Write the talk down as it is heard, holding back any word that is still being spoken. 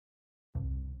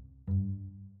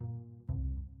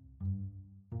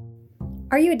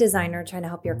Are you a designer trying to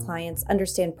help your clients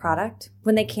understand product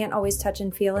when they can't always touch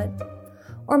and feel it?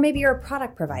 Or maybe you're a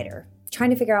product provider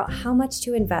trying to figure out how much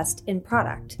to invest in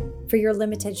product for your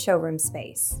limited showroom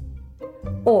space.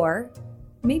 Or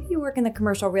maybe you work in the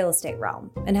commercial real estate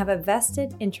realm and have a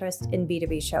vested interest in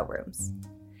B2B showrooms.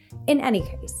 In any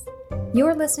case,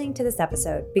 you're listening to this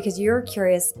episode because you're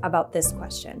curious about this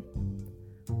question.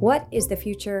 What is the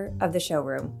future of the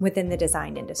showroom within the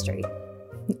design industry?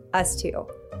 Us too.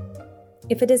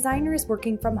 If a designer is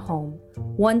working from home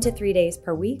 1 to 3 days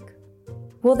per week,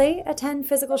 will they attend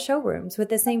physical showrooms with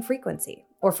the same frequency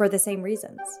or for the same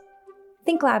reasons?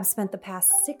 ThinkLab spent the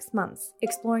past 6 months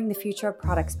exploring the future of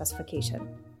product specification,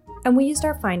 and we used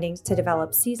our findings to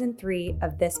develop Season 3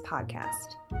 of this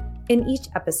podcast. In each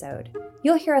episode,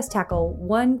 you'll hear us tackle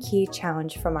one key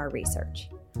challenge from our research.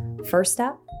 First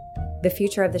up, the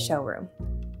future of the showroom.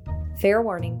 Fair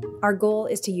warning, our goal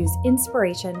is to use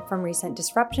inspiration from recent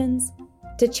disruptions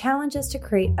to challenge us to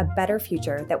create a better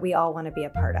future that we all want to be a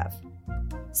part of.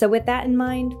 So with that in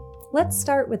mind, let's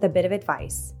start with a bit of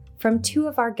advice from 2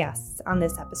 of our guests on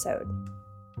this episode.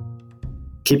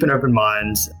 Keep an open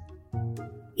mind.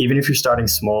 Even if you're starting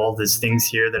small, there's things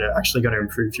here that are actually going to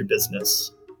improve your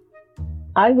business.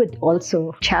 I would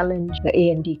also challenge the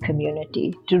A&D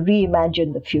community to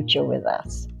reimagine the future with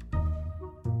us.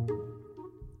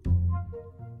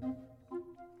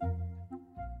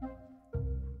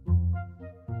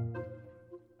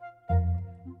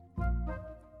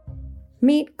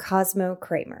 Meet Cosmo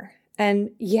Kramer. And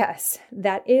yes,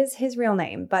 that is his real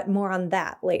name, but more on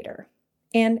that later.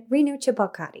 And Renu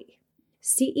Chipalkatti,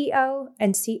 CEO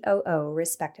and COO,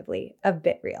 respectively, of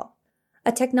BitReal,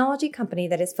 a technology company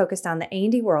that is focused on the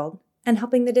A&D world and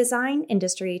helping the design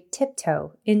industry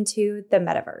tiptoe into the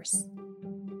metaverse.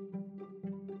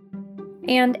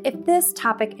 And if this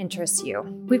topic interests you,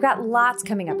 we've got lots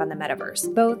coming up on the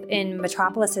metaverse, both in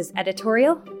Metropolis's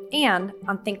editorial and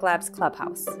on ThinkLab's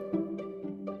Clubhouse.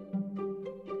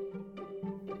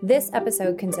 This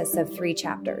episode consists of 3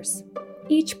 chapters.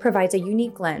 Each provides a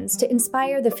unique lens to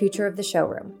inspire the future of the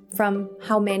showroom, from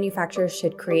how manufacturers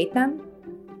should create them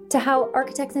to how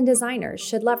architects and designers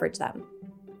should leverage them.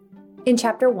 In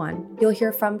Chapter 1, you'll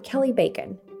hear from Kelly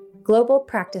Bacon, Global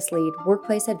Practice Lead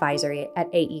Workplace Advisory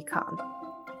at AECOM.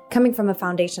 Coming from a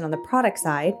foundation on the product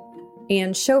side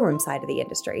and showroom side of the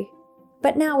industry,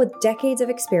 but now with decades of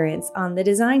experience on the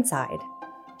design side,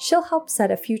 she'll help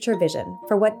set a future vision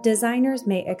for what designers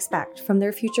may expect from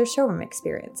their future showroom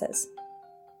experiences.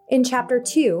 In Chapter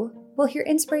 2, we'll hear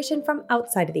inspiration from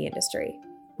outside of the industry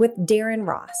with Darren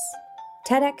Ross,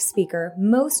 TEDx speaker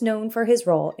most known for his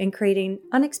role in creating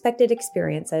unexpected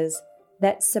experiences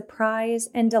that surprise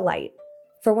and delight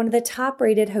for one of the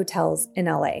top-rated hotels in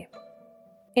LA.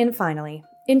 And finally,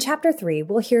 in Chapter 3,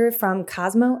 we'll hear from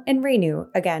Cosmo and Renu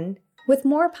again with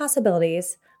more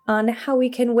possibilities on how we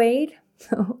can wade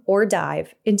or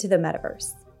dive into the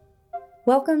metaverse.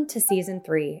 Welcome to Season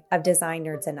 3 of Design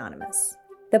Nerds Anonymous,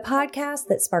 the podcast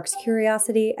that sparks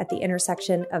curiosity at the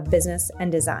intersection of business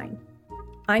and design.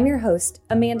 I'm your host,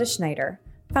 Amanda Schneider,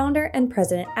 founder and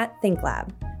president at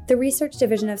ThinkLab, the research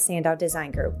division of Sandow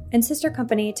Design Group and sister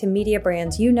company to media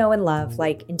brands you know and love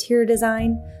like Interior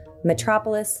Design,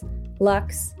 Metropolis,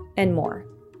 Lux, and more.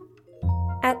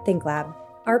 At ThinkLab,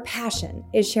 our passion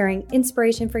is sharing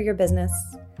inspiration for your business,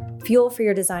 fuel for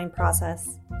your design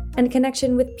process, and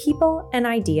connection with people and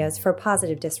ideas for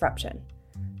positive disruption.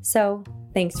 So,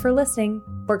 thanks for listening.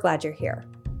 We're glad you're here.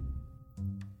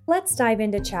 Let's dive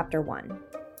into Chapter 1.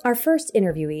 Our first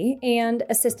interviewee and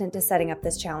assistant to setting up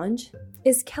this challenge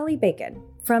is Kelly Bacon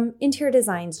from Interior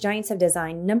Design's Giants of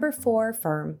Design number 4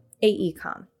 firm,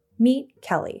 AECOM. Meet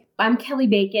Kelly. I'm Kelly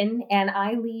Bacon, and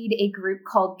I lead a group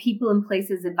called People and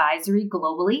Places Advisory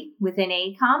globally within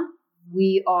AECOM.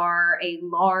 We are a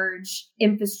large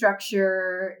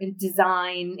infrastructure,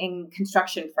 design, and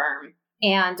construction firm.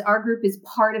 And our group is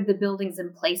part of the Buildings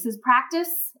and Places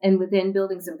practice. And within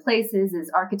Buildings and Places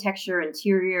is architecture,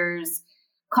 interiors,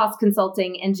 cost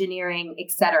consulting, engineering,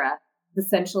 etc.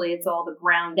 Essentially, it's all the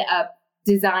ground up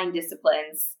design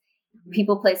disciplines.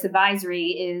 People Place Advisory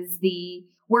is the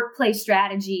workplace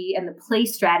strategy and the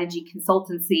place strategy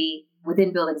consultancy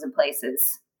within Buildings and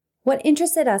Places. What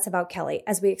interested us about Kelly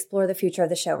as we explore the future of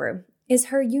the showroom is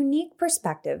her unique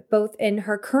perspective, both in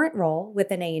her current role with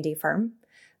an A&D firm,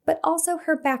 but also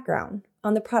her background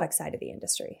on the product side of the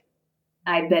industry.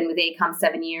 I've been with AECOM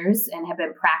 7 years and have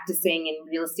been practicing in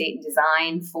real estate and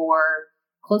design for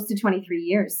close to 23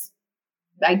 years.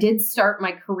 I did start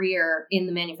my career in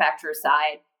the manufacturer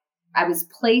side. I was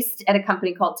placed at a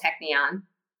company called Technion.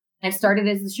 I started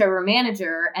as the showroom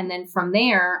manager, and then from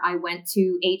there, I went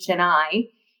to H&I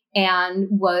and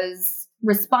was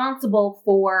responsible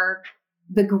for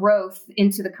the growth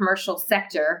into the commercial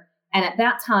sector. And at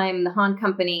that time, the Hahn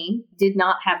Company did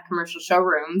not have commercial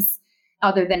showrooms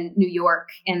other than New York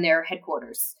and their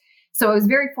headquarters. So I was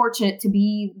very fortunate to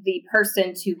be the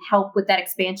person to help with that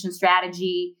expansion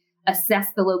strategy, assess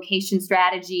the location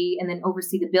strategy, and then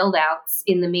oversee the build outs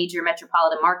in the major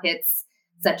metropolitan markets,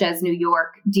 such as New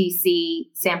York, DC,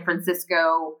 San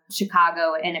Francisco,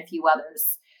 Chicago, and a few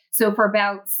others. So for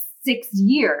about 6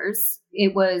 years,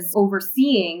 it was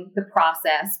overseeing the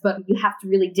process, but you have to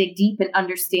really dig deep and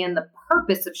understand the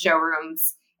purpose of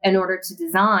showrooms in order to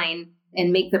design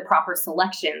and make the proper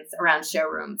selections around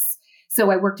showrooms. So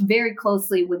I worked very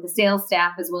closely with the sales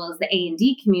staff as well as the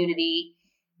A&D community,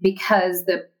 because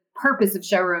the purpose of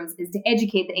showrooms is to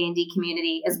educate the A&D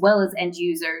community as well as end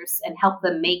users and help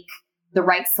them make the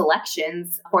right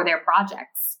selections for their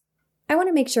projects. I want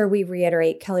to make sure we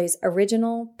reiterate Kelly's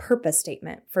original purpose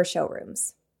statement for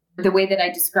showrooms. The way that I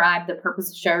described the purpose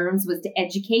of showrooms was to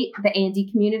educate the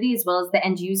A&D community as well as the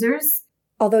end users.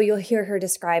 Although you'll hear her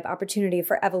describe opportunity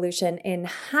for evolution in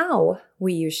how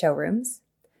we use showrooms,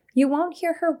 you won't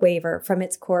hear her waver from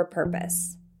its core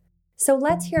purpose. So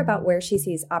let's hear about where she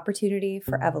sees opportunity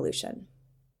for evolution.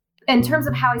 In terms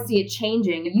of how I see it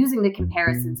changing, using the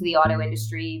comparison to the auto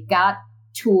industry, you've got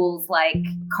tools like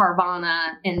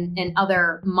Carvana and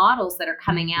other models that are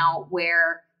coming out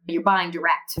where you're buying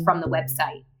direct from the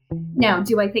website. Now,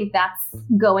 do I think that's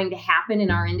going to happen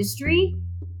in our industry?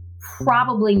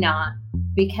 Probably not.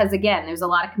 Because again, there's a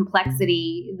lot of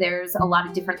complexity. There's a lot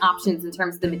of different options in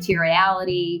terms of the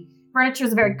materiality. Furniture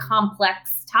is a very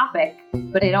complex topic,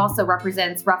 but it also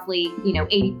represents roughly,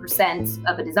 80%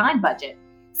 of a design budget.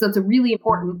 So it's a really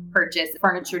important purchase.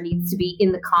 Furniture needs to be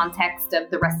in the context of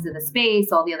the rest of the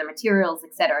space, all the other materials,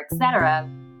 et cetera, et cetera.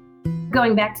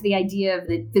 Going back to the idea of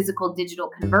the physical digital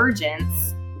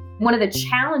convergence, one of the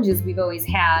challenges we've always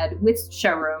had with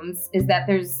showrooms is that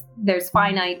there's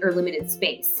finite or limited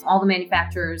space. All the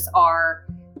manufacturers are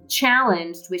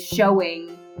challenged with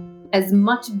showing as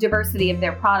much diversity of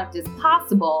their product as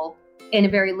possible in a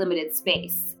very limited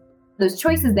space. Those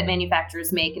choices that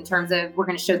manufacturers make in terms of, we're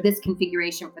going to show this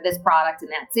configuration for this product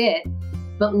and that's it,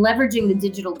 but leveraging the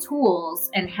digital tools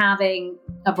and having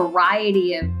a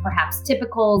variety of perhaps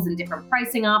typicals and different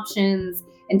pricing options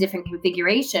and different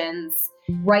configurations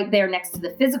right there next to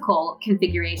the physical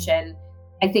configuration,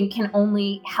 I think can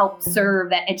only help serve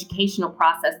that educational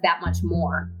process that much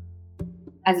more.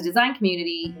 As a design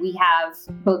community, we have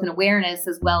both an awareness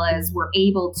as well as we're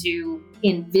able to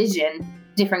envision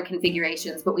different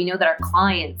configurations, but we know that our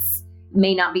clients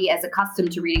may not be as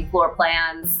accustomed to reading floor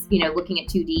plans, looking at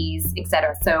 2Ds, et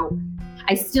cetera. So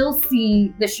I still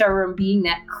see the showroom being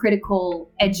that critical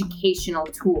educational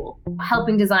tool,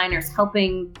 helping designers,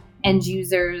 helping end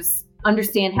users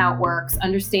understand how it works,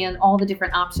 understand all the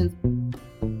different options.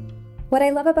 What I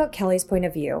love about Kelly's point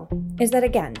of view is that,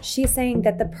 again, she's saying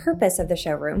that the purpose of the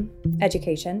showroom,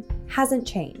 education, hasn't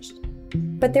changed.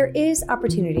 But there is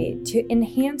opportunity to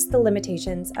enhance the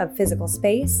limitations of physical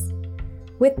space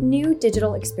with new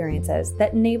digital experiences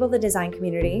that enable the design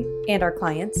community and our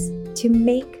clients to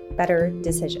make better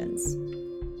decisions.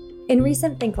 In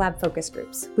recent ThinkLab focus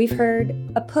groups, we've heard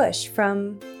a push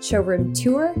from showroom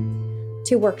tour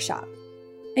to workshop.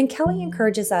 And Kelly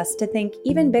encourages us to think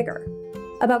even bigger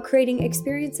about creating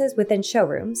experiences within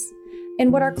showrooms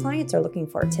and what our clients are looking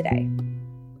for today.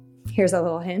 Here's a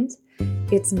little hint.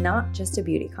 It's not just a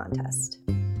beauty contest.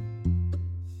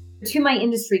 To my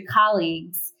industry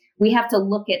colleagues, we have to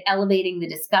look at elevating the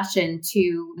discussion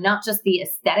to not just the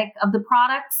aesthetic of the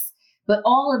products, but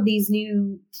all of these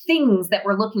new things that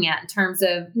we're looking at in terms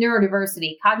of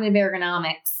neurodiversity, cognitive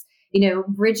ergonomics,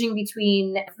 bridging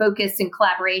between focus and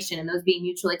collaboration and those being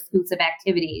mutually exclusive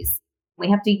activities. We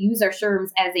have to use our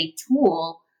showrooms as a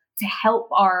tool to help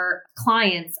our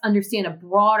clients understand a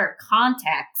broader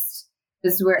context.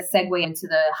 This is where I segue into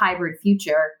the hybrid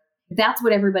future. That's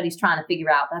what everybody's trying to figure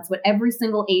out. That's what every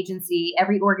single agency,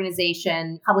 every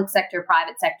organization, public sector,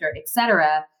 private sector, et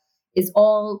cetera, is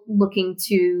all looking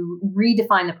to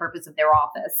redefine the purpose of their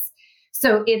office.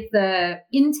 So if the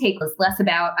intake is less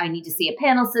about, I need to see a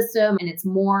panel system, and it's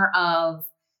more of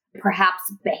perhaps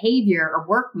behavior or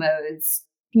work modes,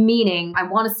 meaning I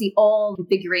want to see all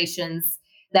configurations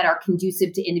that are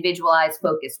conducive to individualized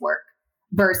focus work,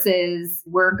 versus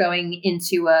we're going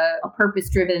into a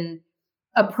purpose-driven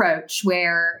approach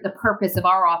where the purpose of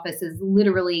our office is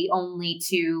literally only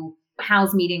to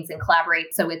house meetings and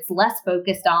collaborate. So it's less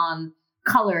focused on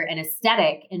color and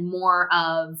aesthetic and more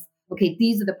of, okay,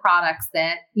 these are the products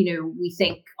that, we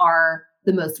think are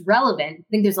the most relevant. I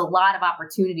think there's a lot of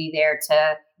opportunity there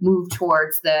to move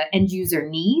towards the end user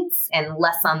needs and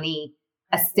less on the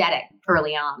aesthetic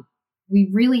early on. We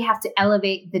really have to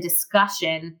elevate the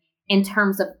discussion in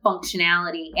terms of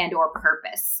functionality and or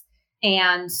purpose.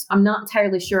 And I'm not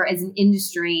entirely sure as an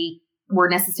industry, we're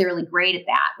necessarily great at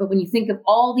that. But when you think of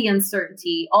all the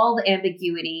uncertainty, all the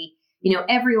ambiguity,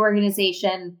 every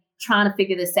organization trying to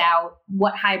figure this out,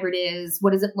 what hybrid is,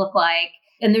 what does it look like?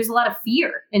 And there's a lot of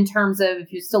fear in terms of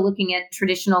if you're still looking at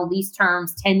traditional lease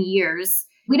terms, 10 years,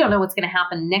 we don't know what's going to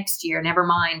happen next year, never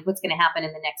mind what's going to happen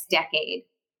in the next decade.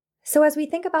 So as we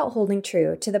think about holding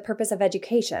true to the purpose of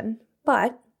education,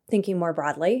 but thinking more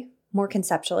broadly, more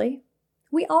conceptually,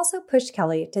 we also pushed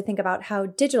Kelly to think about how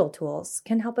digital tools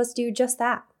can help us do just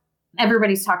that.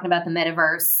 Everybody's talking about the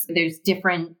metaverse. There's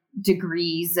different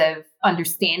degrees of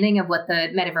understanding of what the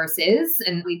metaverse is.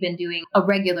 And we've been doing a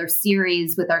regular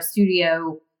series with our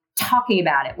studio talking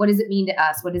about it. What does it mean to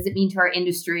us? What does it mean to our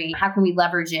industry? How can we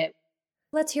leverage it?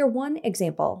 Let's hear one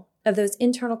example of those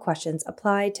internal questions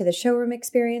applied to the showroom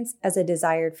experience as a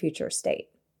desired future state.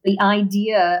 The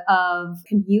idea of,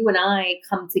 can you and I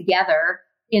come together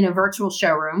in a virtual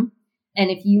showroom? And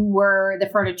if you were the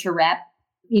furniture rep,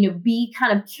 be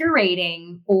kind of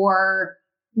curating or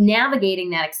navigating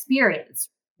that experience.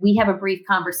 We have a brief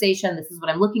conversation. This is what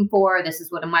I'm looking for. This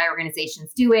is what my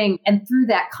organization's doing. And through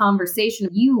that conversation,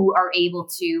 you are able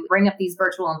to bring up these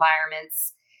virtual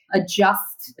environments,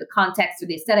 adjust the context or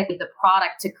the aesthetic of the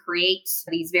product to create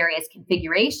these various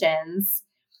configurations.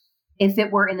 If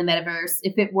it were in the metaverse,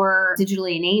 if it were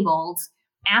digitally enabled,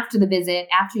 after the visit,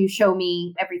 after you show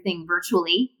me everything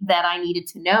virtually that I needed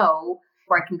to know,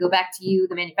 where I can go back to you,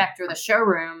 the manufacturer, the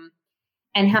showroom,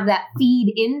 and have that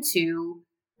feed into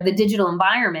the digital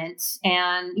environment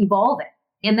and evolve it.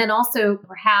 And then also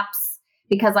perhaps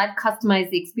because I've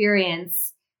customized the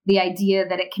experience, the idea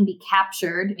that it can be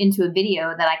captured into a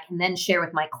video that I can then share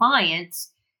with my client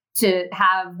to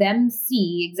have them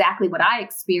see exactly what I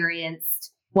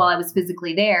experienced while I was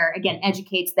physically there, again,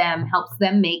 educates them, helps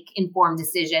them make informed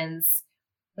decisions.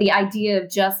 The idea of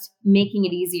just making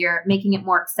it easier, making it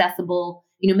more accessible,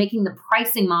 making the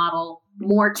pricing model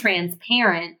more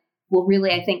transparent will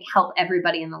really, I think, help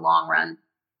everybody in the long run.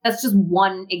 That's just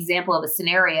one example of a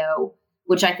scenario,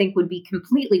 which I think would be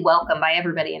completely welcome by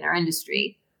everybody in our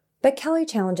industry. But Kelly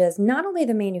challenges not only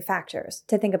the manufacturers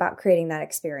to think about creating that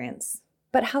experience,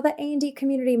 but how the A&D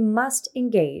community must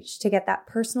engage to get that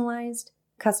personalized,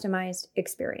 customized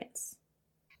experience.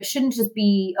 It shouldn't just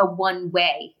be a one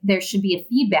way. There should be a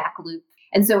feedback loop.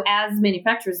 And so as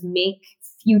manufacturers make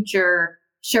future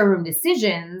showroom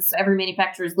decisions, every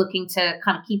manufacturer is looking to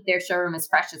kind of keep their showroom as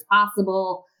fresh as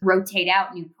possible, rotate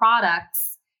out new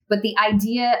products. But the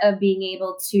idea of being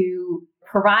able to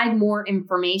provide more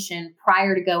information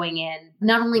prior to going in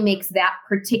not only makes that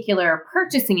particular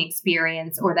purchasing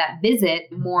experience or that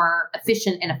visit more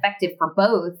efficient and effective for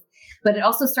both, but it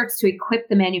also starts to equip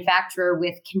the manufacturer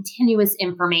with continuous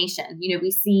information.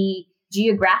 We see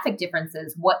geographic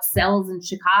differences. What sells in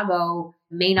Chicago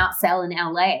may not sell in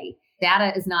LA.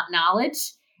 Data is not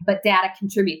knowledge, but data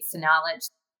contributes to knowledge.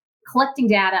 Collecting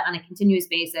data on a continuous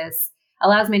basis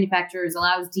allows manufacturers,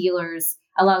 allows dealers,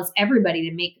 allows everybody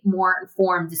to make more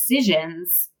informed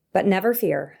decisions. But never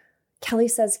fear. Kelly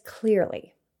says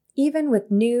clearly, even with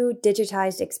new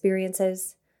digitized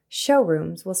experiences,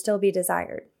 showrooms will still be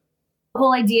desired. The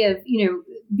whole idea of,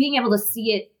 being able to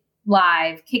see it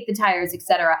live, kick the tires,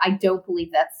 etc., I don't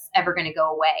believe that's ever going to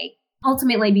go away.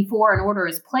 Ultimately, before an order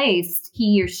is placed,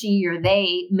 he or she or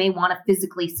they may want to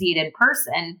physically see it in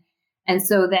person. And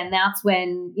so then that's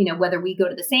when, whether we go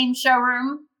to the same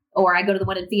showroom or I go to the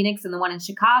one in Phoenix and the one in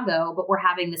Chicago, but we're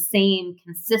having the same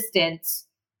consistent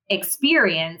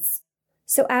experience.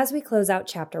 So as we close out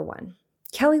chapter 1,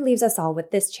 Kelly leaves us all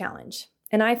with this challenge,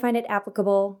 and I find it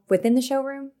applicable within the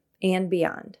showroom and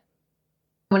beyond.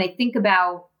 When I think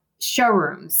about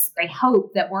showrooms, I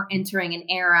hope that we're entering an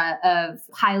era of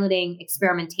piloting,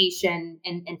 experimentation,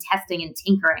 and testing and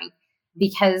tinkering,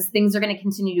 because things are going to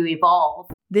continue to evolve.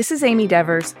 This is Amy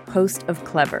Devers, host of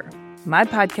Clever. My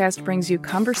podcast brings you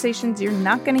conversations you're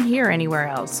not going to hear anywhere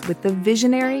else with the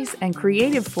visionaries and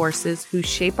creative forces who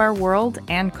shape our world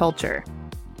and culture.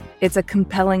 It's a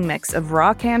compelling mix of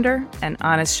raw candor and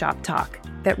honest shop talk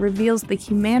that reveals the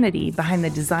humanity behind the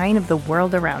design of the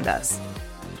world around us.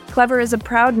 Clever is a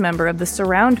proud member of the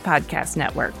Surround Podcast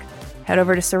Network. Head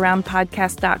over to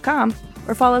surroundpodcast.com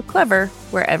or follow Clever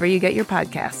wherever you get your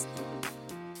podcasts.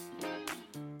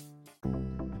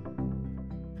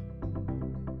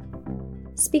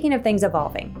 Speaking of things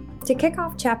evolving, to kick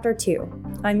off chapter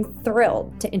 2, I'm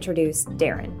thrilled to introduce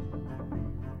Darren.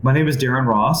 My name is Darren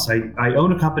Ross. I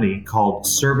own a company called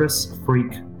Service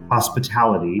Freak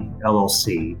Hospitality,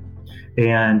 LLC.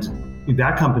 And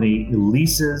that company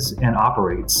leases and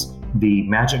operates the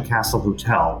Magic Castle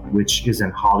Hotel, which is in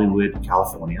Hollywood,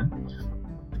 California.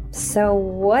 So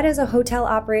what does a hotel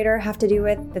operator have to do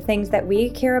with the things that we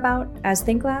care about as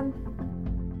ThinkLab?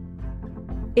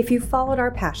 If you've followed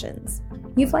our passions,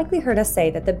 you've likely heard us say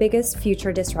that the biggest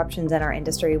future disruptions in our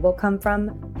industry will come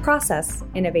from process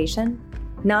innovation,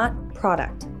 not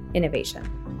product innovation.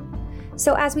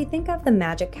 So as we think of the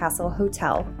Magic Castle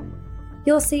Hotel,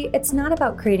 you'll see it's not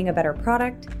about creating a better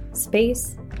product,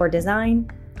 space, or design.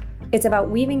 It's about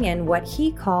weaving in what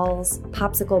he calls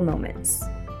popsicle moments.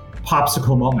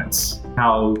 Popsicle moments,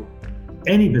 how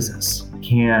any business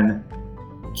can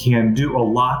do a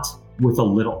lot with a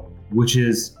little, which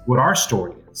is what our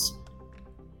story is.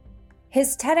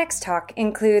 His TEDx talk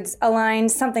includes a line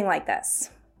something like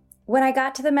this. When I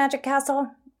got to the Magic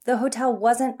Castle, the hotel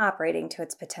wasn't operating to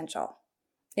its potential.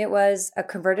 It was a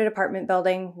converted apartment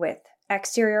building with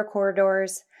exterior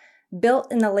corridors,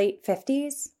 built in the late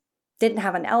 50s, didn't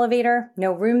have an elevator,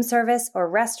 no room service or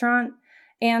restaurant,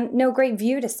 and no great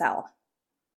view to sell.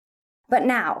 But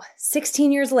now,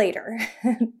 16 years later,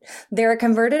 they're a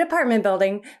converted apartment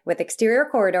building with exterior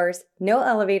corridors, no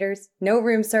elevators, no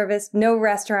room service, no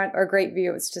restaurant or great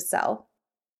views to sell.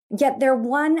 Yet they're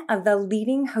one of the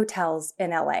leading hotels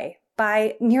in LA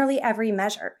by nearly every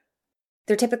measure.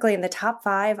 They're typically in the top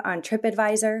 5 on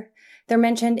TripAdvisor. They're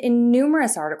mentioned in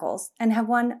numerous articles and have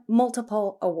won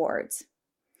multiple awards.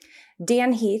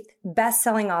 Dan Heath,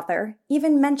 best-selling author,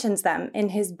 even mentions them in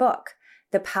his book,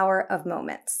 The Power of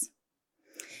Moments.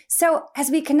 So as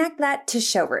we connect that to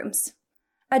showrooms,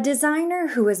 a designer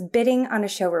who was bidding on a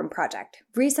showroom project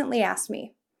recently asked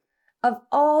me, of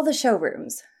all the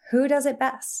showrooms, who does it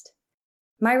best?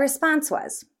 My response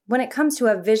was, when it comes to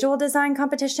a visual design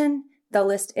competition, the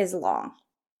list is long.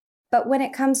 But when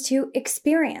it comes to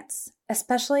experience,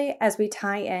 especially as we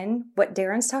tie in what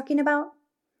Darren's talking about,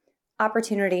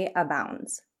 opportunity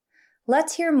abounds.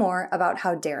 Let's hear more about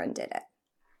how Darren did it.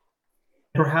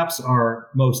 Perhaps our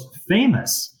most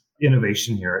famous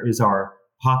innovation here is our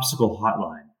Popsicle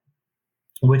Hotline,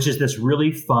 which is this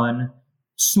really fun,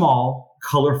 small,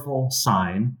 colorful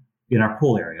sign in our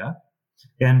pool area.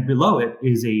 And below it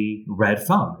is a red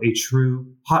phone, a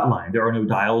true hotline. There are no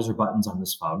dials or buttons on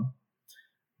this phone.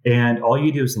 And all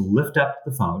you do is lift up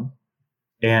the phone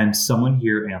and someone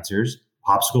here answers,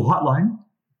 Popsicle Hotline.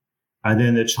 And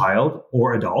then the child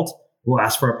or adult will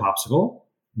ask for a popsicle.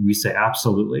 We say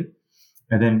absolutely.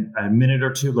 And then a minute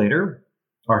or two later,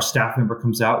 our staff member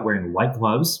comes out wearing white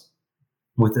gloves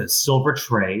with a silver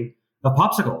tray of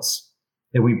popsicles.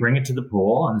 And we bring it to the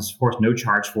pool, and there's, of course, no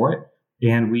charge for it.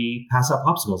 And we pass out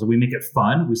popsicles, and we make it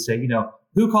fun. We say,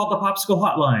 who called the Popsicle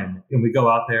Hotline? And we go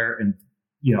out there, and,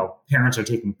 parents are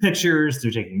taking pictures.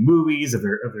 They're taking movies of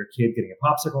their kid getting a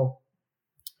popsicle.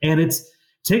 And it's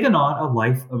taken on a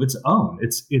life of its own.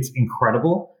 It's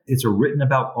incredible. It's written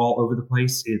about all over the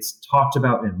place. It's talked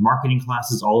about in marketing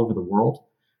classes all over the world.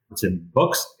 It's in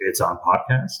books. It's on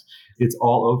podcasts. It's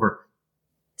all over.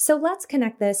 So let's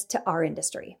connect this to our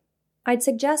industry. I'd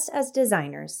suggest as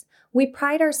designers, we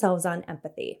pride ourselves on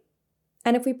empathy.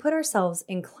 And if we put ourselves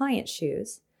in clients'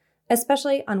 shoes,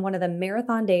 especially on one of the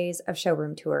marathon days of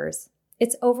showroom tours,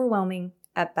 it's overwhelming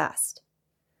at best.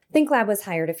 ThinkLab was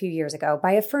hired a few years ago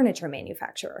by a furniture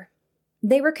manufacturer.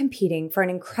 They were competing for an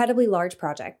incredibly large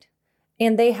project,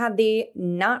 and they had the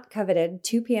not coveted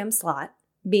 2 p.m. slot,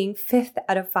 being 5th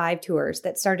out of 5 tours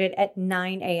that started at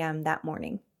 9 a.m. that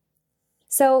morning.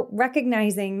 So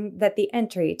recognizing that the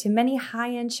entry to many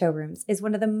high-end showrooms is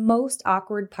one of the most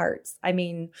awkward parts. I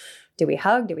mean, do we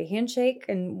hug? Do we handshake?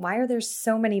 And why are there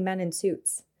so many men in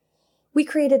suits? We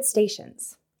created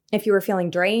stations. If you were feeling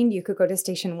drained, you could go to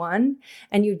station 1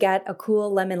 and you'd get a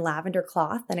cool lemon lavender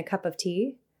cloth and a cup of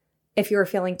tea. If you were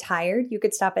feeling tired, you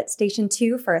could stop at station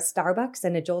 2 for a Starbucks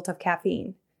and a jolt of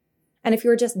caffeine. And if you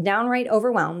were just downright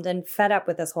overwhelmed and fed up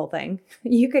with this whole thing,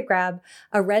 you could grab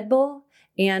a Red Bull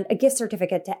and a gift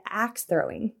certificate to axe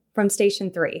throwing from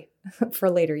station 3 for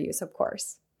later use, of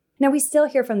course. Now, we still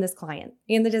hear from this client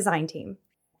and the design team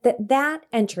that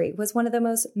entry was one of the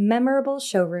most memorable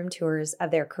showroom tours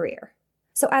of their career.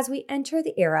 So as we enter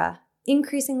the era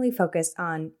increasingly focused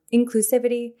on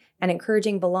inclusivity and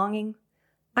encouraging belonging,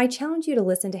 I challenge you to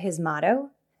listen to his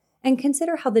motto and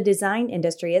consider how the design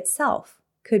industry itself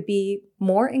could be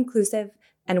more inclusive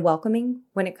and welcoming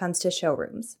when it comes to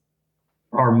showrooms.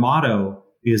 Our motto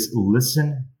is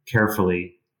listen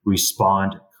carefully,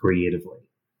 respond creatively.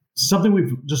 Something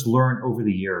we've just learned over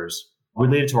the years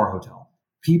related to our hotel.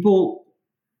 People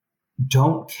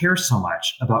don't care so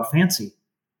much about fancy.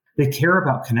 They care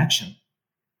about connection.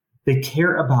 They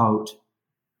care about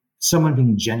someone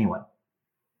being genuine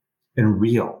and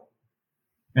real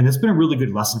And that's been a really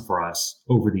good lesson for us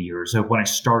over the years. So when I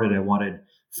started, I wanted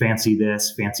fancy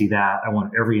this, fancy that. I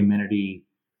want every amenity.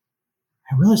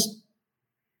 I realized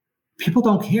people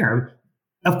don't care.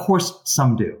 Of course,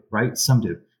 some do, right? Some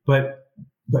do. But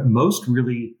most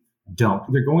really don't.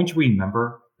 They're going to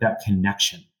remember that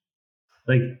connection.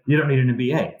 Like, you don't need an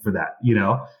MBA for that,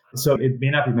 So it may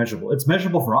not be measurable. It's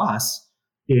measurable for us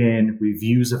in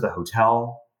reviews of the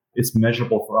hotel. It's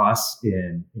measurable for us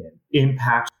in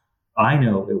impact. I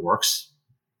know it works.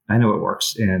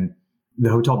 And the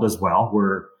hotel does well.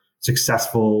 We're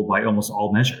successful by almost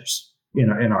all measures in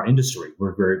our industry.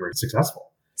 We're very, very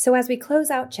successful. So as we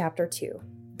close out chapter 2,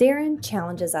 Darren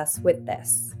challenges us with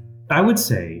this. I would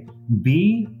say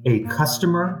be a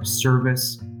customer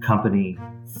service company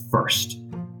first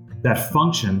that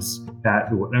functions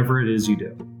at whatever it is you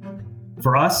do.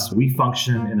 For us, we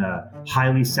function in a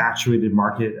highly saturated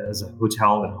market as a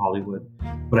hotel in Hollywood,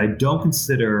 but I don't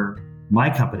consider my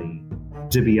company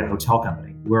to be a hotel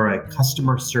company. We're a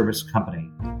customer service company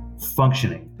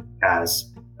functioning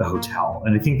as a hotel.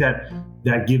 And I think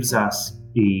that gives us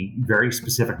a very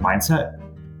specific mindset.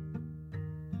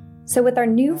 So with our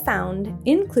newfound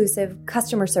inclusive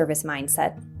customer service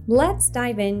mindset, let's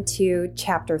dive into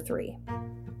chapter 3.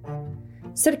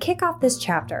 So to kick off this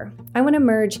chapter, I want to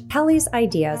merge Kelly's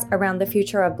ideas around the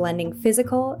future of blending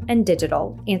physical and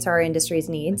digital into our industry's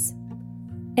needs,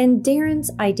 and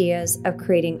Darren's ideas of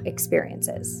creating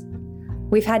experiences.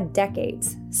 We've had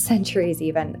decades, centuries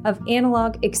even, of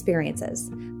analog experiences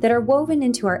that are woven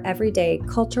into our everyday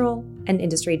cultural and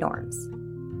industry norms.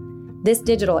 This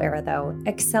digital era, though,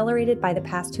 accelerated by the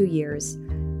past 2 years,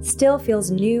 still feels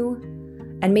new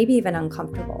and maybe even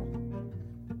uncomfortable.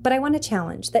 But I want to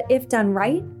challenge that if done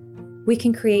right, we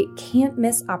can create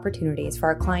can't-miss opportunities for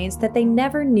our clients that they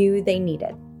never knew they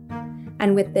needed.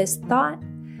 And with this thought,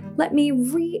 let me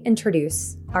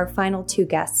reintroduce our final 2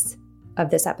 guests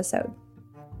of this episode.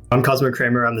 I'm Cosmo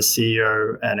Kramer. I'm the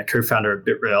CEO and a co-founder of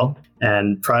BitReal.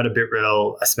 And prior to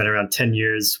BitReal, I spent around 10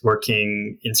 years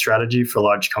working in strategy for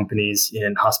large companies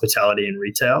in hospitality and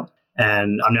retail.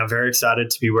 And I'm now very excited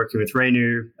to be working with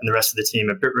Renu and the rest of the team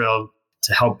at BitReal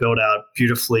to help build out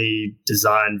beautifully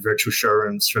designed virtual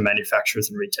showrooms for manufacturers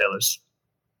and retailers.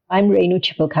 I'm Renu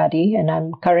Chipalkatti, and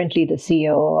I'm currently the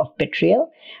CEO of BitReal.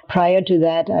 Prior to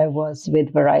that, I was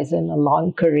with Verizon, a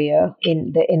long career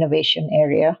in the innovation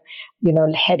area,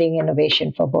 heading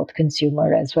innovation for both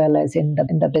consumer as well as in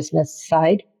the business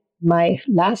side. My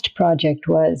last project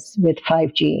was with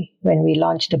 5G, when we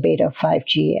launched a beta of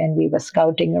 5G, and we were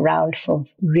scouting around for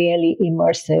really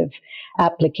immersive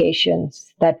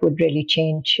applications that would really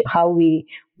change how we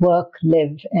work,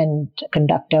 live, and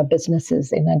conduct our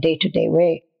businesses in a day-to-day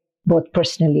way, both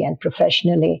personally and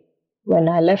professionally. When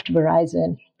I left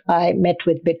Verizon, I met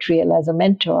with BitReal as a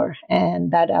mentor, and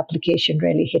that application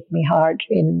really hit me hard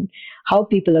in how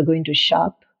people are going to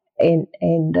shop in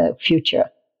the future.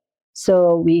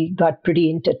 So we got pretty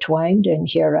intertwined, and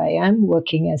here I am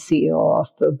working as CEO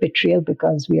of BitReal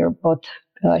because we are both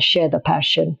share the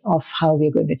passion of how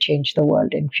we're going to change the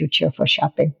world in future for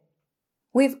shopping.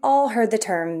 We've all heard the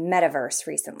term metaverse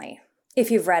recently.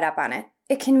 If you've read up on it,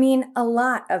 it can mean a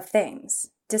lot of things,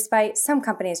 despite some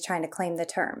companies trying to claim the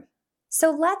term.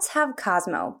 So let's have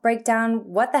Cosmo break down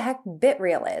what the heck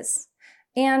BitReal is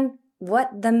and what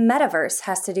the metaverse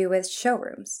has to do with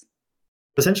showrooms.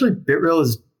 Essentially, BitReal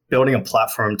is building a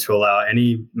platform to allow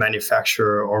any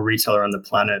manufacturer or retailer on the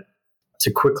planet to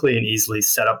quickly and easily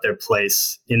set up their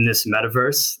place in this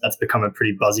metaverse. That's become a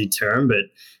pretty buzzy term, but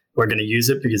we're going to use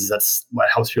it because that's what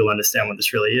helps people understand what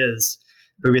this really is.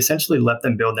 But we essentially let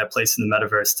them build their place in the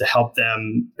metaverse to help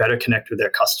them better connect with their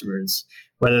customers,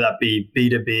 whether that be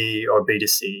B2B or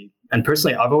B2C. And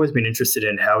personally, I've always been interested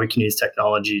in how we can use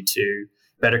technology to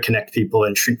better connect people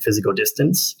and shrink physical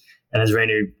distance. And as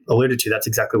Renu alluded to, that's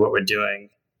exactly what we're doing.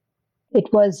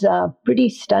 It was pretty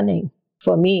stunning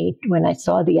for me when I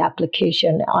saw the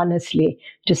application, honestly,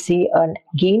 to see a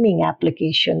gaming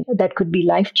application that could be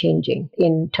life-changing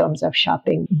in terms of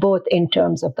shopping, both in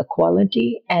terms of the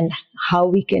quality and how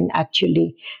we can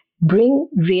actually bring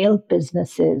real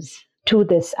businesses to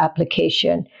this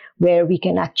application where we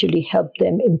can actually help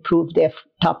them improve their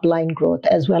top line growth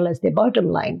as well as their bottom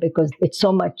line, because it's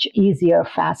so much easier,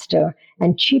 faster,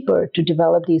 and cheaper to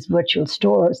develop these virtual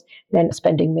stores than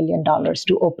spending $1 million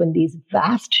to open these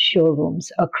vast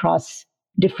showrooms across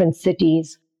different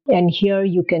cities. And here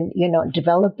you can,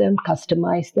 develop them,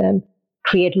 customize them,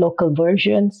 create local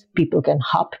versions. People can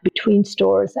hop between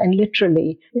stores and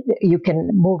literally you can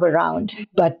move around.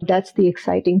 But that's the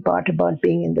exciting part about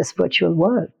being in this virtual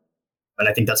world. And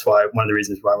I think that's why one of the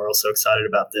reasons why we're also excited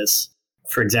about this.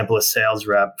 For example, a sales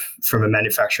rep from a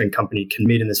manufacturing company can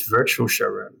meet in this virtual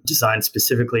showroom designed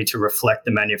specifically to reflect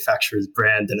the manufacturer's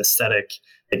brand and aesthetic.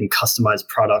 They can customize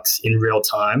products in real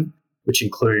time, which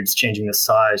includes changing the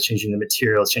size, changing the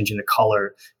materials, changing the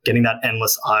color, getting that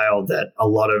endless aisle that a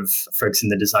lot of folks in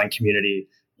the design community,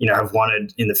 have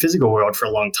wanted in the physical world for a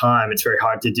long time. It's very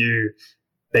hard to do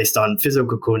based on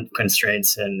physical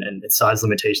constraints and size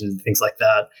limitations and things like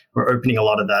that. We're opening a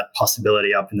lot of that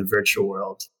possibility up in the virtual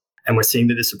world. And we're seeing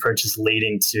that this approach is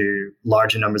leading to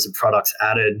larger numbers of products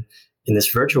added in this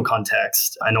virtual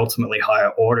context and ultimately higher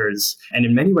orders. And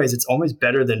in many ways, it's almost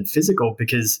better than physical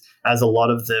because, as a lot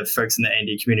of the folks in the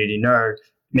A&D community know,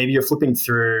 maybe you're flipping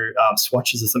through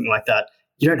swatches or something like that.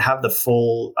 You don't have the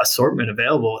full assortment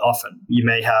available often. You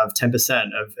may have 10%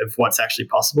 of what's actually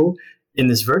possible. In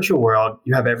this virtual world,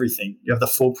 you have everything. You have the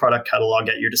full product catalog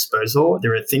at your disposal.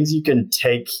 There are things you can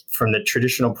take from the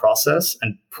traditional process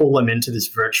and pull them into this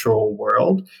virtual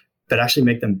world, but actually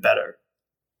make them better.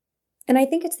 And I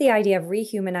think it's the idea of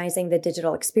rehumanizing the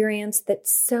digital experience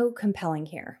that's so compelling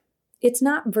here. It's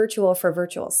not virtual for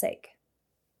virtual's sake.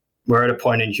 We're at a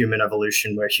point in human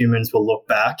evolution where humans will look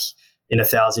back in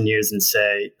 1,000 years and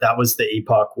say that was the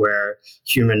epoch where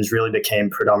humans really became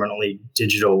predominantly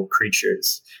digital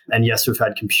creatures. And yes, we've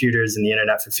had computers and the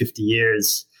internet for 50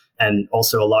 years, and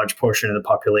also a large portion of the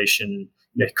population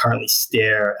currently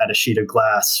stare at a sheet of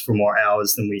glass for more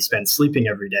hours than we spend sleeping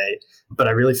every day. But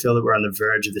I really feel that we're on the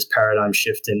verge of this paradigm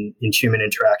shift in human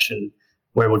interaction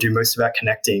where we'll do most of our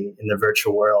connecting in the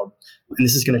virtual world. And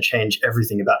this is going to change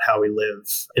everything about how we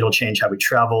live. It'll change how we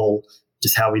travel,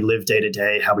 just how we live day to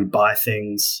day, how we buy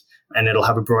things, and it'll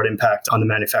have a broad impact on the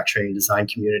manufacturing and design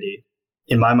community.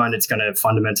 In my mind, it's going to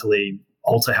fundamentally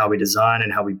alter how we design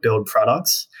and how we build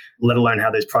products, let alone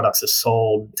how those products are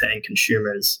sold to end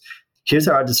consumers. Here's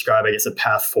how I describe, a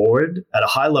path forward. At a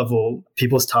high level,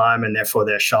 people's time and therefore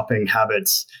their shopping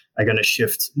habits are going to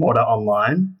shift more to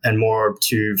online and more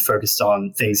to focused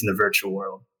on things in the virtual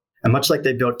world. And much like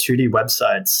they built 2D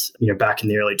websites, back in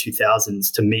the early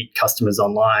 2000s to meet customers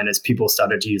online, as people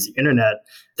started to use the internet,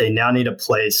 they now need a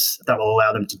place that will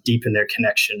allow them to deepen their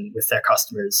connection with their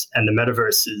customers. And the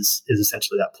metaverse is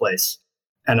essentially that place.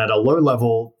 And at a low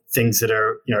level, things that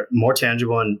are more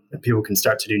tangible and people can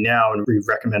start to do now, and we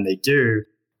recommend they do,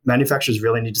 manufacturers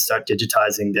really need to start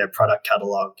digitizing their product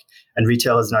catalog. And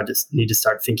retailers now just need to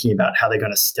start thinking about how they're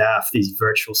going to staff these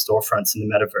virtual storefronts in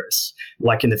the metaverse.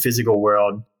 Like in the physical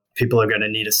world, people are going to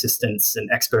need assistance and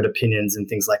expert opinions and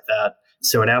things like that.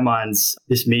 So in our minds,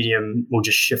 this medium will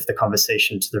just shift the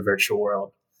conversation to the virtual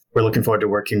world. We're looking forward to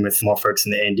working with more folks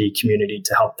in the A&D community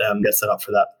to help them get set up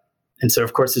for that. And so,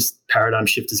 of course, this paradigm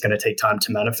shift is going to take time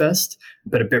to manifest.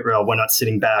 But at BitReal, we're not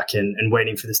sitting back and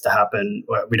waiting for this to happen.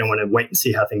 We don't want to wait and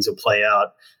see how things will play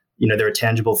out. There are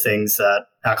tangible things that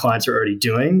our clients are already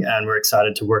doing, and we're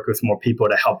excited to work with more people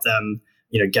to help them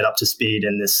get up to speed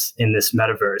in this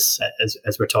metaverse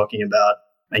as we're talking about,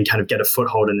 and kind of get a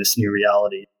foothold in this new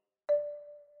reality.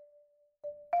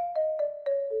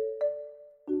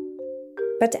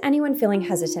 But to anyone feeling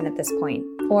hesitant at this point,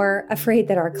 or afraid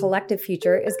that our collective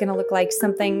future is going to look like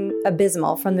something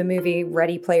abysmal from the movie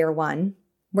Ready Player One,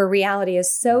 where reality is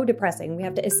so depressing we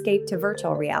have to escape to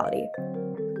virtual reality,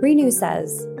 Renew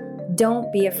says,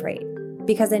 don't be afraid,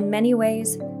 because in many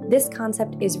ways, this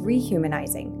concept is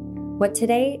rehumanizing what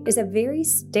today is a very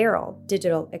sterile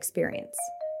digital experience.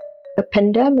 The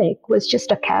pandemic was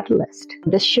just a catalyst.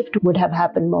 This shift would have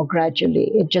happened more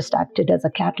gradually. It just acted as a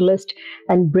catalyst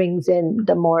and brings in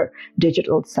the more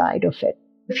digital side of it.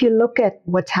 If you look at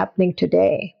what's happening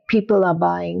today, people are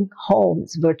buying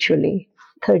homes virtually.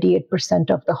 38%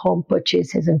 of the home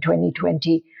purchases in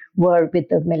 2020 were with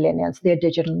the millennials. They're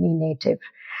digitally native.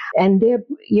 And they're,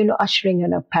 ushering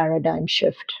in a paradigm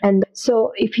shift. And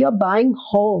so if you're buying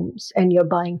homes and you're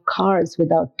buying cars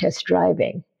without test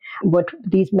driving, what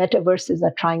these metaverses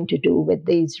are trying to do with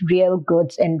these real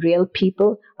goods and real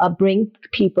people are bring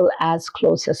people as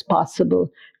close as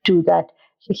possible to that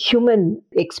human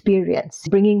experience,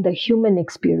 bringing the human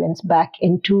experience back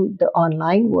into the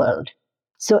online world.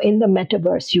 So in the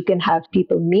metaverse, you can have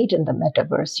people meet in the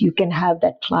metaverse. You can have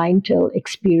that clientele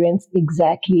experience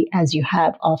exactly as you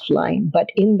have offline, but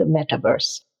in the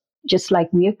metaverse. Just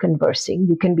like we are conversing,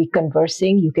 you can be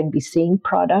conversing, you can be seeing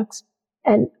products.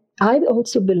 And I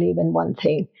also believe in one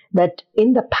thing, that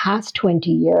in the past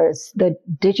 20 years, the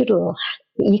digital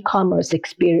e-commerce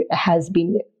experience has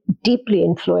been deeply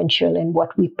influential in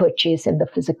what we purchase in the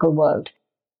physical world.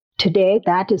 Today,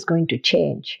 that is going to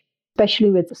change, especially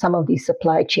with some of these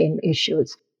supply chain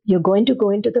issues. You're going to go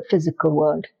into the physical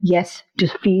world, yes, to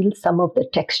feel some of the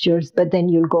textures, but then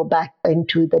you'll go back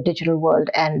into the digital world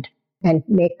and and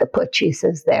make the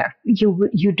purchases there.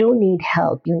 You do need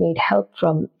help. You need help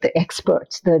from the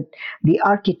experts, the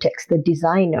architects, the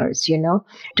designers,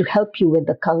 to help you with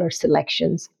the color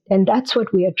selections. And that's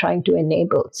what we are trying to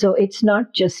enable. So it's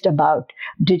not just about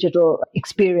digital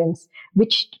experience,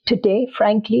 which today,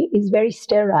 frankly, is very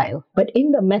sterile. But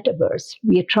in the metaverse,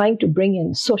 we are trying to bring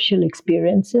in social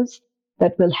experiences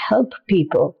that will help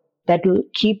people, that will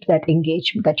keep that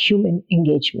engagement, that human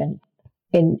engagement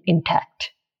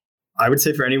intact. I would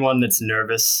say for anyone that's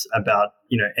nervous about,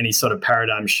 any sort of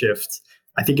paradigm shift,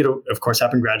 I think it'll, of course,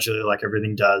 happen gradually like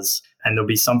everything does. And there'll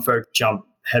be some folk jump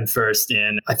headfirst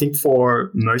in. I think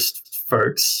for most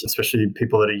folks, especially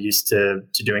people that are used to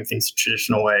doing things the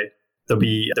traditional way, there'll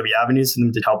be avenues for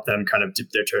them to help them kind of dip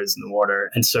their toes in the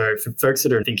water. And so for folks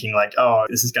that are thinking like, oh,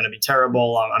 this is going to be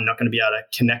terrible, I'm not going to be able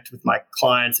to connect with my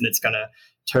clients and it's going to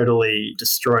totally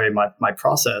destroy my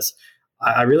process,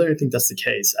 I really don't think that's the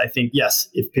case. I think, yes,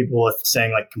 if people are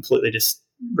saying like completely just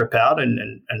rip out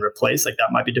and replace, like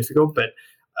that might be difficult. But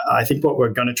I think what we're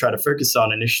going to try to focus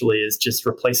on initially is just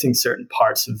replacing certain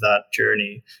parts of that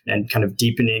journey and kind of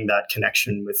deepening that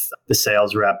connection with the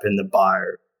sales rep and the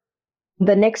buyer.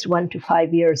 The next 1 to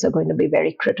 5 years are going to be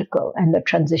very critical, and the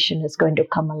transition is going to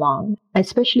come along,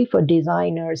 especially for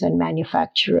designers and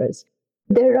manufacturers.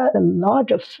 There are a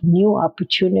lot of new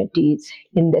opportunities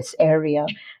in this area.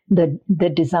 The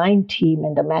design team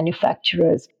and the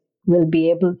manufacturers will be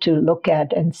able to look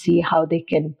at and see how they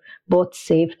can both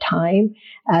save time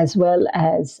as well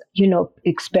as,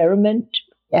 experiment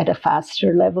at a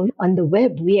faster level. On the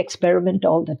web, we experiment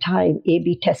all the time.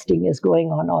 A/B testing is going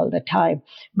on all the time.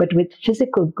 But with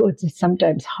physical goods, it's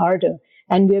sometimes harder.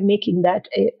 And we're making that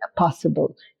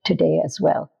possible today as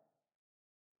well.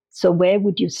 So where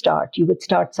would you start? You would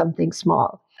start something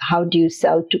small. How do you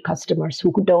sell to customers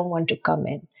who don't want to come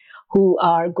in, who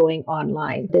are going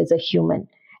online? There's a human.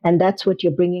 And that's what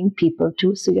you're bringing people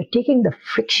to. So you're taking the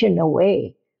friction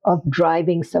away of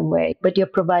driving somewhere, but you're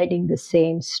providing the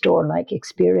same store-like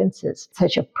experiences,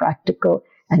 such a practical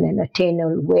and an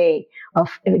attainable way of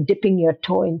dipping your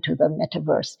toe into the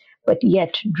metaverse, but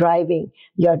yet driving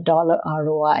your dollar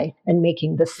ROI and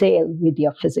making the sale with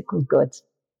your physical goods.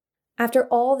 After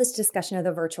all this discussion of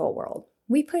the virtual world,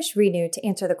 we push Renu to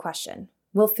answer the question,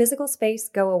 will physical space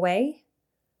go away?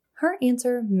 Her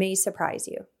answer may surprise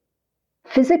you.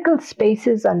 Physical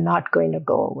spaces are not going to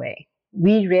go away.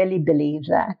 We really believe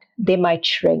that. They might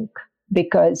shrink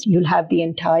because you'll have the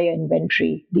entire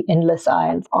inventory, the endless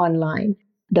aisles online.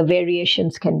 The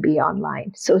variations can be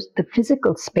online. So the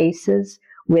physical spaces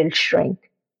will shrink.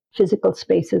 Physical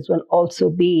spaces will also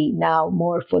be now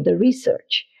more for the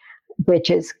research, which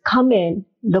is come in,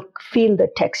 look, feel the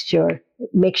texture,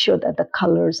 make sure that the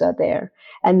colors are there.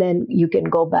 And then you can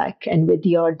go back and with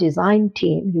your design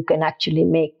team, you can actually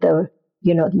make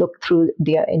look through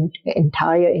their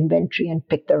entire inventory and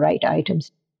pick the right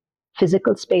items.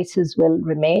 Physical spaces will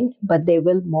remain, but they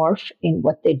will morph in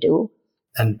what they do.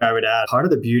 And I would add, part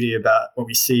of the beauty about what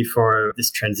we see for this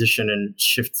transition and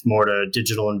shift more to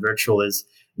digital and virtual is,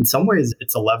 in some ways,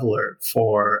 it's a leveler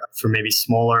for maybe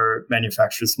smaller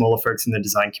manufacturers, smaller folks in the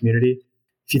design community.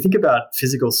 If you think about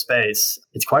physical space,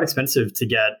 it's quite expensive to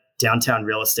get downtown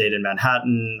real estate in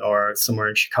Manhattan or somewhere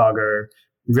in Chicago.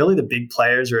 Really, the big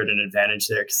players are at an advantage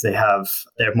there because they have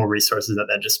more resources at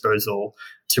their disposal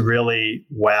to really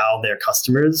wow their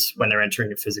customers when they're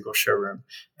entering a physical showroom.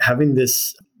 Having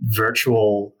this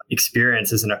virtual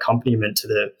experience as an accompaniment to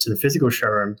the physical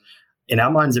showroom, in our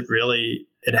minds,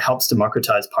 it helps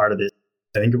democratize part of this.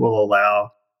 I think it will allow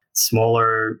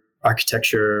smaller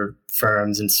architecture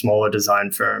firms and smaller design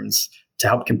firms to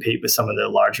help compete with some of the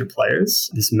larger players.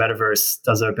 This metaverse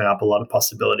does open up a lot of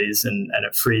possibilities and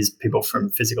it frees people from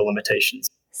physical limitations.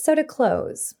 So to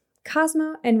close,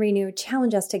 Cosmo and Renu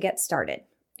challenge us to get started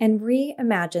and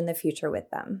reimagine the future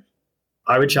with them.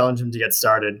 I would challenge them to get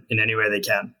started in any way they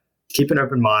can. Keep an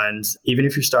open mind. Even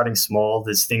if you're starting small,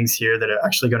 there's things here that are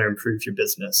actually going to improve your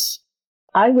business.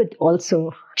 I would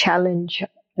also challenge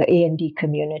the A&D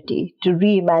community to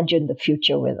reimagine the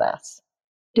future with us.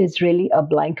 It is really a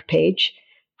blank page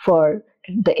for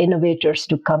the innovators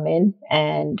to come in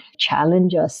and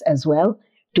challenge us as well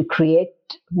to create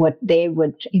what they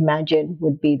would imagine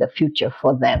would be the future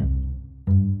for them.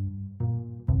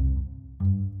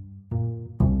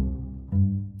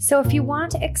 So if you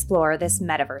want to explore this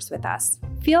metaverse with us,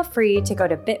 feel free to go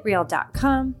to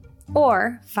bitreal.com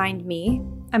or find me,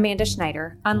 Amanda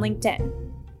Schneider, on LinkedIn.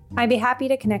 I'd be happy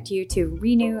to connect you to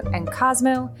Renu and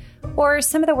Cosmo or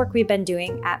some of the work we've been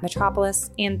doing at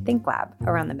Metropolis and ThinkLab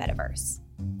around the metaverse.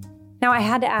 Now, I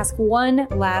had to ask one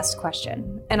last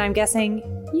question, and I'm guessing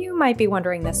you might be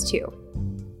wondering this too.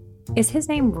 Is his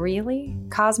name really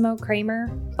Cosmo Kramer,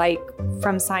 like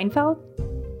from Seinfeld?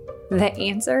 The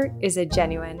answer is a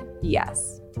genuine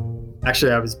yes.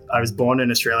 Actually, I was born in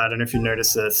Australia. I don't know if you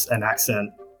noticed this, an accent.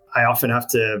 I often have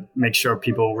to make sure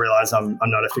people realize I'm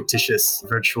not a fictitious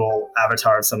virtual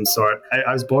avatar of some sort.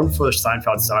 I was born before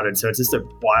Seinfeld started, so it's just a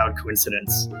wild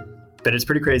coincidence. But it's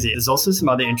pretty crazy. There's also some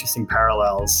other interesting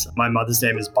parallels. My mother's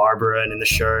name is Barbara, and in the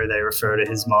show, they refer to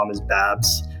his mom as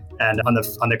Babs. And on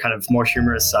the kind of more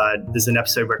humorous side, there's an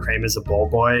episode where Kramer's a ball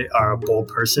boy, or a ball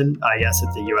person, I guess,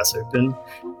 at the US Open.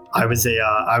 I was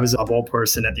a ball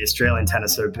person at the Australian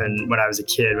Tennis Open when I was a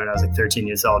kid, when I was like 13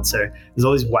 years old. So there's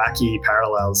all these wacky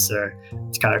parallels. So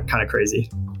it's kind of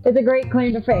crazy. It's a great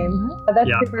claim to fame.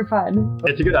 That's super fun.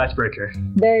 It's a good icebreaker.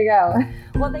 There you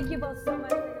go. Well, thank you both so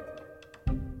much.